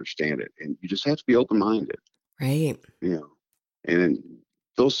really understand it, and you just have to be open minded. Right. you know. And then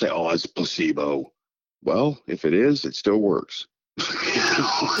they'll say, "Oh, it's placebo." Well, if it is, it still works.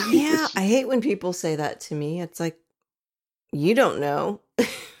 Yeah, I hate when people say that to me. It's like, you don't know.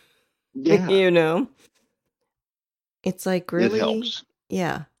 Yeah, you know? It's like, it really? helps.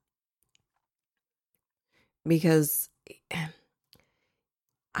 Yeah, because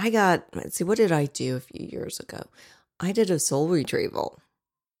let's see, what did I do a few years ago? I did a soul retrieval.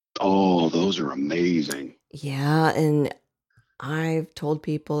 Oh, those are amazing. Yeah, and I've told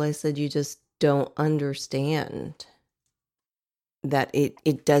people, I said, you just don't understand that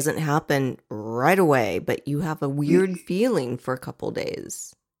it doesn't happen right away, but you have a weird Mhm. feeling for a couple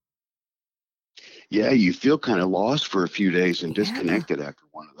days. Yeah, you feel kind of lost for a few days and Yeah. disconnected after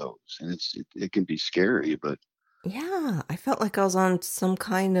one of those, and it can be scary, but Yeah, I felt like I was on some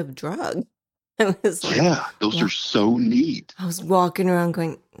kind of drug. I was like, yeah, those are well, so neat. I was walking around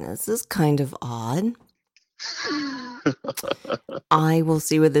going, this is kind of odd. I will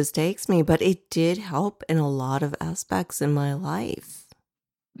see where this takes me, but it did help in a lot of aspects in my life.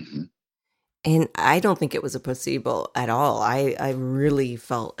 Mhm. And I don't think it was a placebo at all. I really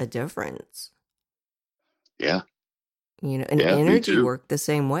felt a difference. Yeah, And yeah, me energy too. work the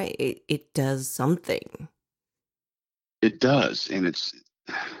same way. It does something. It does, and it's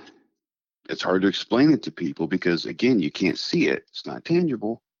hard to explain it to people because, again, you can't see it. It's not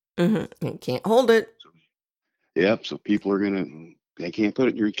tangible. You can't hold it. So, yep. So people are gonna they can't put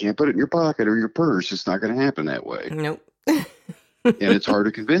it in your pocket or your purse. It's not gonna happen that way. Nope. And it's hard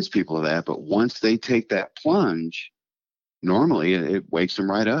to convince people of that. But once they take that plunge, normally it wakes them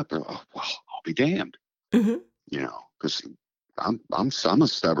right up. They're, oh, well, I'll be damned. Hmm. Because I'm a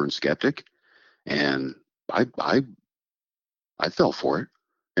stubborn skeptic, and I I I fell for it,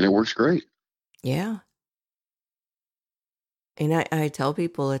 and it works great. Yeah. And I tell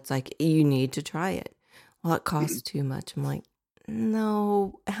people, it's like, you need to try it. Well, it Mhm. costs too much. I'm like,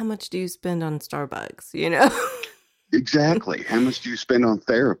 no, how much do you spend on Starbucks? You know? Exactly. How much do you spend on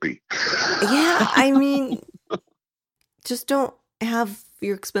therapy? Yeah, I mean, just don't have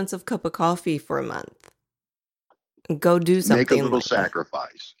your expensive cup of coffee for a month. Go do Make a something little like that.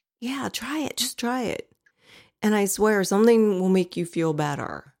 sacrifice. Yeah, try it. Just try it. And I swear, something will make you feel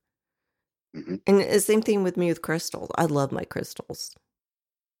better. Mhm. And the same thing with me with crystals. I love my crystals.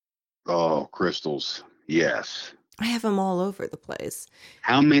 Oh, crystals. Yes. I have them all over the place.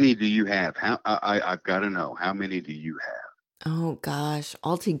 How many do you have? I've got to know. How many do you have? Oh gosh,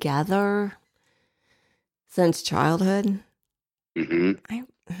 altogether since childhood, Hmm.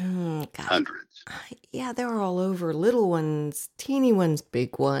 gosh, Hundreds. yeah, they're all over. Little ones, teeny ones,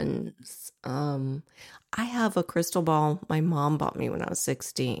 big ones. I have a crystal ball my mom bought me when I was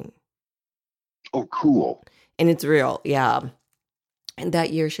 16, Oh, cool. and it's real. Yeah, and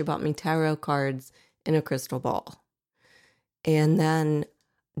that year she bought me tarot cards and a crystal ball. And then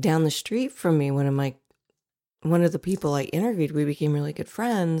down the street from me, one of the people I interviewed, we became really good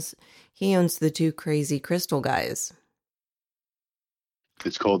friends. He owns the Two Crazy Crystal Guys.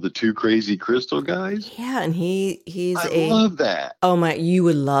 It's called the Two Crazy Crystal Guys. Yeah, and he's I a love that. oh my, you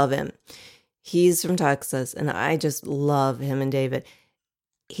would love him. He's from Texas, and I just love him and David.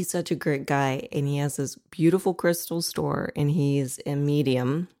 He's such a great guy, and he has this beautiful crystal store, and he's a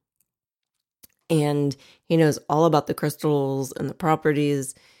medium, and he knows all about the crystals and the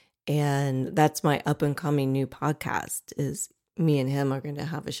properties. And that's my up and coming new podcast. Is me and him are going to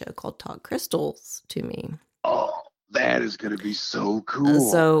have a show called Talk Crystals to Me. Oh, that is going to be so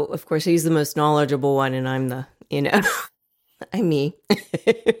cool. So of course he's the most knowledgeable one, and I'm the. I'm me.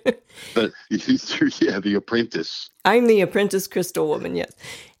 But yeah, the apprentice. I'm the apprentice crystal woman, yes.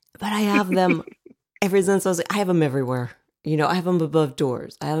 But I have them ever since I have them everywhere. I have them above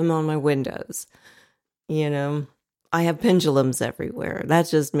doors. I have them on my windows. I have pendulums everywhere.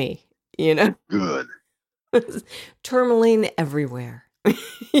 That's just me, Good. Tourmaline everywhere,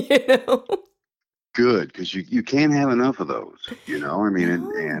 you know? Good, because you can't have enough of those, I mean,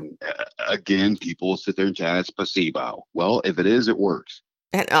 No. and again, people will sit there and say, it's placebo. Well, if it is, it works.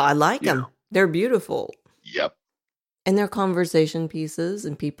 And I like You them. know. They're beautiful. Yep. And they're conversation pieces,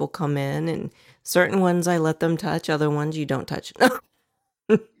 and people come in, and certain ones I let them touch, other ones you don't touch.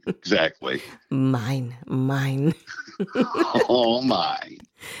 Exactly. Mine. Oh, my.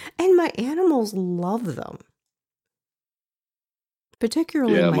 And my animals love them.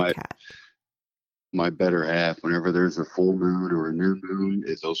 Particularly Yeah, my cat. my better half, whenever there's a full moon or a new moon,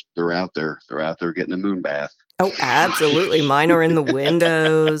 they're out there. They're out there getting a moon bath. Oh, absolutely. Mine are in the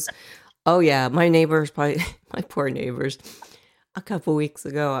windows. Oh, yeah. My neighbors, probably my poor neighbors. A couple weeks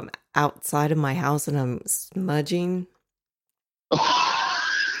ago, I'm outside of my house and I'm smudging.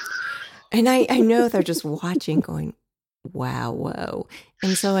 And I know they're just watching going, wow, whoa.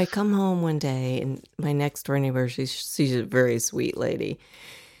 And so I come home one day and my next door neighbor, she's a very sweet lady.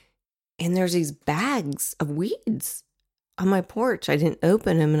 And there's these bags of weeds on my porch. I didn't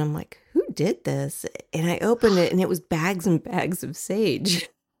open them and I'm like, who did this? And I opened it and it was bags and bags of sage.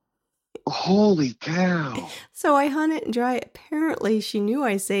 Holy cow. So I hunt it and dry it. Apparently she knew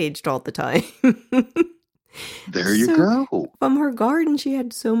I saged all the time. There you go. From her garden, she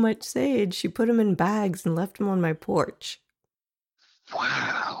had so much sage. She put them in bags and left them on my porch.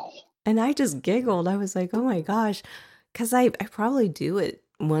 Wow. And I just giggled. I was like, oh my gosh. Because I probably do it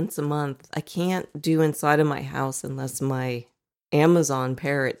once a month. I can't do inside of my house unless my Amazon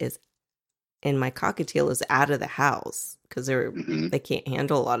parrot is and my cockatiel is out of the house because they can't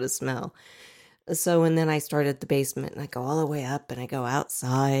handle a lot of smell. So, and then I start at the basement and I go all the way up and I go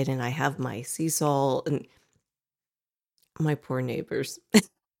outside and I have my sea salt and my poor neighbors.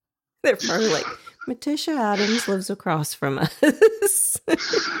 They're probably like, Matisha Adams lives across from us.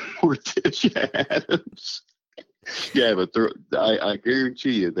 Poor Tisha Adams. Yeah, but I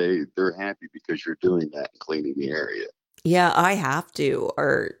guarantee you they're happy because you're doing that and cleaning the area. Yeah, I have to.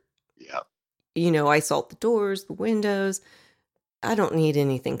 Or, yeah, I salt the doors, the windows. I don't need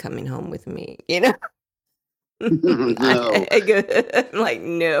anything coming home with me, No. I'm like,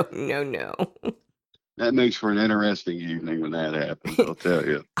 no. That makes for an interesting evening when that happens, I'll tell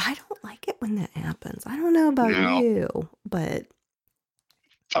you. I don't like it when that happens. I don't know about you, but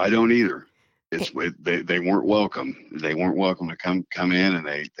I don't either. They weren't welcome. They weren't welcome to come in, and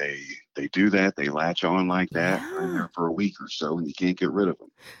they do that. They latch on like that. Yeah. They're in there for a week or so, and you can't get rid of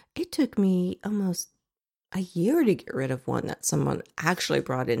them. It took me almost a year to get rid of one that someone actually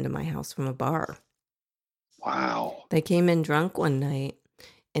brought into my house from a bar. Wow. They came in drunk one night,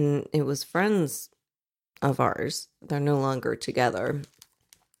 and it was friends of ours. They're no longer together.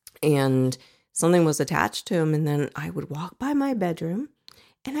 And something was attached to him, and then I would walk by my bedroom,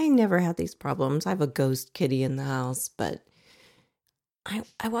 and I never had these problems. I have a ghost kitty in the house, but I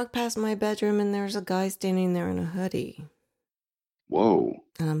walk past my bedroom, and there's a guy standing there in a hoodie. Whoa.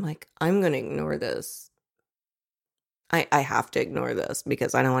 And I'm like, I'm going to ignore this. I have to ignore this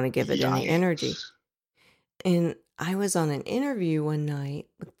because I don't want to give it any energy. And I was on an interview one night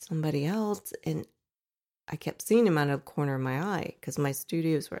with somebody else, and I kept seeing him out of the corner of my eye because my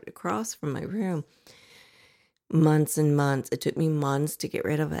studio is right across from my room. Months and months. It took me months to get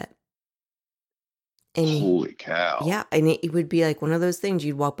rid of it. And holy cow. Yeah, and it would be like one of those things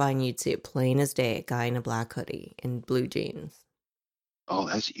you'd walk by and you'd see it plain as day, a guy in a black hoodie and blue jeans. Oh,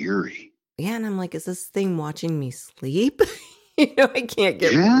 that's eerie. Yeah, and I'm like, is this thing watching me sleep? I can't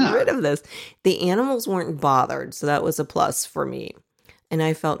get rid of this. The animals weren't bothered, so that was a plus for me. And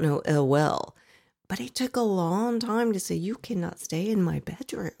I felt no ill will. But it took a long time to say, you cannot stay in my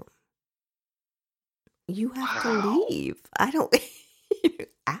bedroom. You have to leave. I don't...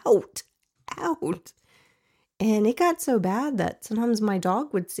 out. And it got so bad that sometimes my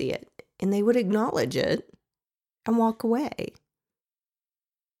dog would see it, and they would acknowledge it and walk away.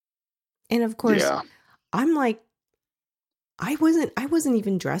 And of course, I'm like, I wasn't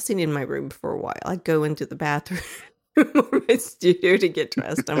even dressing in my room for a while. I'd go into the bathroom or my studio to get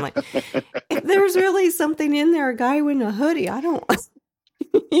dressed. I'm like, if there's really something in there, a guy in a hoodie, I don't,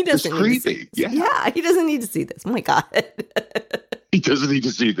 he doesn't need to see this. Yeah, he doesn't need to see this. Oh my God. He doesn't need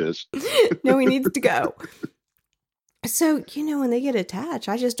to see this. No, he needs to go. So, when they get attached,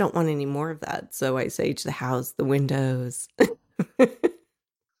 I just don't want any more of that. So I sage the house, the windows.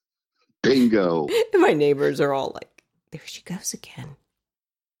 Bingo. And my neighbors are all like, there she goes again.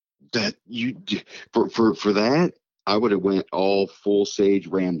 That you for that, I would have went all full Sage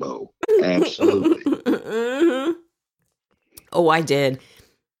Rambo. Absolutely. Oh, I did.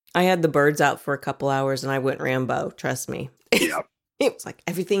 I had the birds out for a couple hours and I went Rambo. Trust me. Yep. It was like,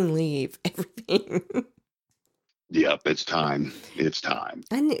 everything leave, everything. Yep. It's time. It's time.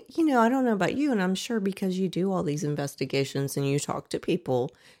 And, I don't know about you, and I'm sure because you do all these investigations and you talk to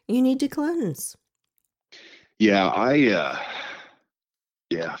people, you need to cleanse. Yeah.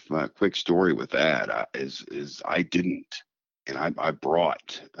 My quick story with that is I didn't, and I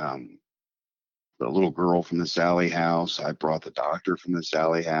brought the little girl from the Sally house. I brought the doctor from the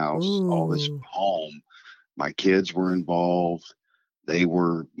Sally house. All this Ooh. home. My kids were involved. They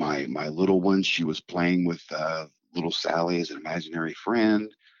were my little one. She was playing with little Sally as an imaginary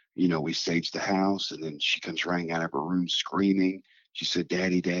friend. We saged the house, and then she comes running out of her room screaming. She said,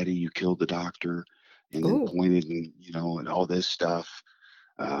 "Daddy, Daddy, you killed the doctor," and then Ooh. pointed and all this stuff.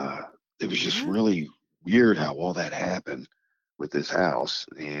 It was just Yeah. really weird how all that happened with this house.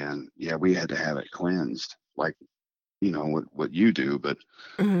 And yeah, we had to have it cleansed, like, what you do. But,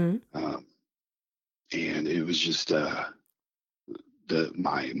 Mm-hmm. and it was just,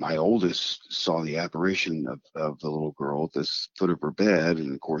 my oldest saw the apparition of the little girl at this foot of her bed.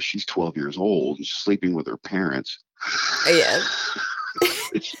 And of course she's 12 years old and sleeping with her parents. Yeah.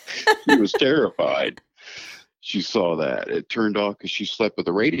 She was terrified. She saw that. It turned off because she slept with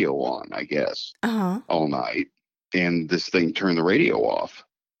the radio on, I guess, all night. And this thing turned the radio off.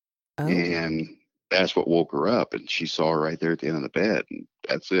 Oh. And that's what woke her up. And she saw her right there at the end of the bed. And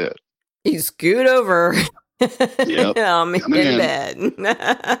that's it. You scoot over. Yep. I'm Come in in.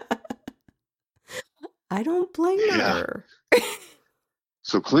 bed. I don't blame her.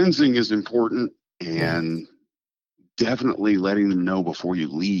 So cleansing is important, and definitely letting them know before you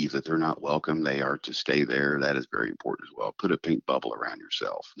leave that they're not welcome. They are to stay there. That is very important as well. Put a pink bubble around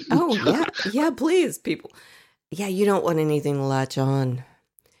yourself. Oh, yeah. Yeah, please, people. Yeah, you don't want anything to latch on.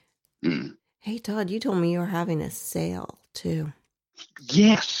 Mm. Hey, Todd, you told me you're having a sale, too.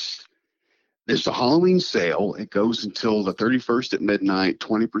 Yes. There's a Halloween sale. It goes until the 31st at midnight,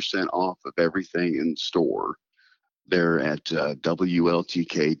 20% off of everything in store. They're at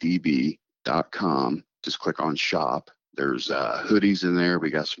WLTKDB.com. Just click on shop. There's hoodies in there. We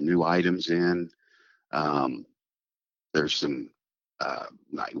got some new items in. There's some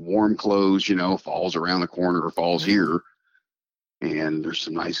like warm clothes, falls around the corner or falls here. And there's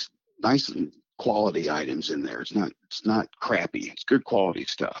some nice quality items in there. It's not crappy. It's good quality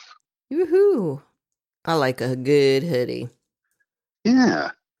stuff. Woohoo. I like a good hoodie.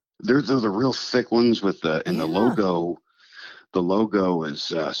 Yeah. They're the real thick ones with the logo. The logo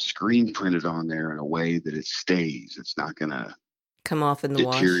is screen printed on there in a way that it stays. It's not going to come off in the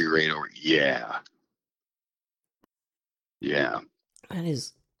wash. Deteriorate. Yeah. That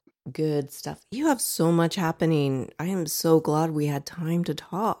is good stuff. You have so much happening. I am so glad we had time to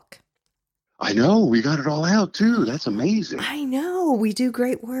talk. I know. We got it all out too. That's amazing. I know. We do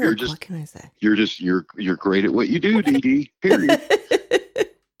great work. What can I say? You're great at what you do, Dee Dee. Period.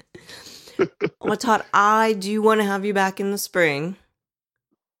 Well, Todd, I do want to have you back in the spring.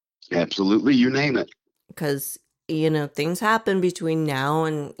 Absolutely. You name it. Because, things happen between now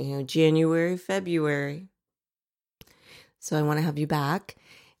and, January, February. So I want to have you back.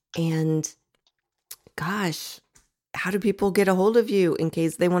 And gosh, how do people get a hold of you in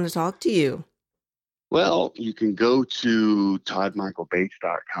case they want to talk to you? Well, you can go to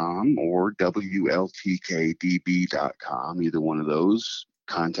toddmichaelbates.com or WLTKDB.com, either one of those.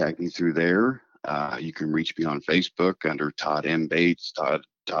 Contact me through there. You can reach me on Facebook under Todd M. Bates, Todd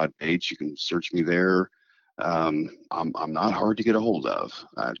Bates. You can search me there. I'm not hard to get a hold of.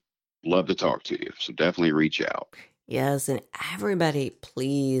 I'd love to talk to you. So definitely reach out. Yes, and everybody,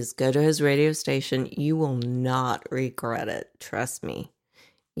 please go to his radio station. You will not regret it. Trust me.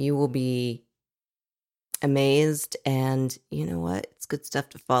 You will be amazed, and you know what? It's good stuff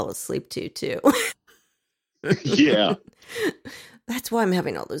to fall asleep to, too. Yeah. That's why I'm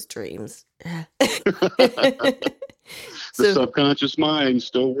having all those dreams. The subconscious mind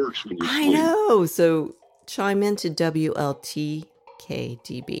still works when you sleep. I know. So chime into WLTKDB.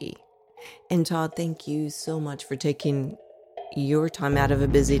 And Todd, thank you so much for taking your time out of a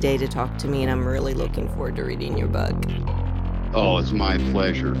busy day to talk to me, and I'm really looking forward to reading your book. Oh, it's my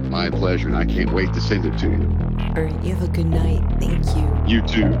pleasure. My pleasure, and I can't wait to send it to you. All right, you have a good night. Thank you. You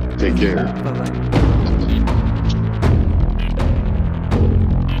too. Take care. Bye-bye.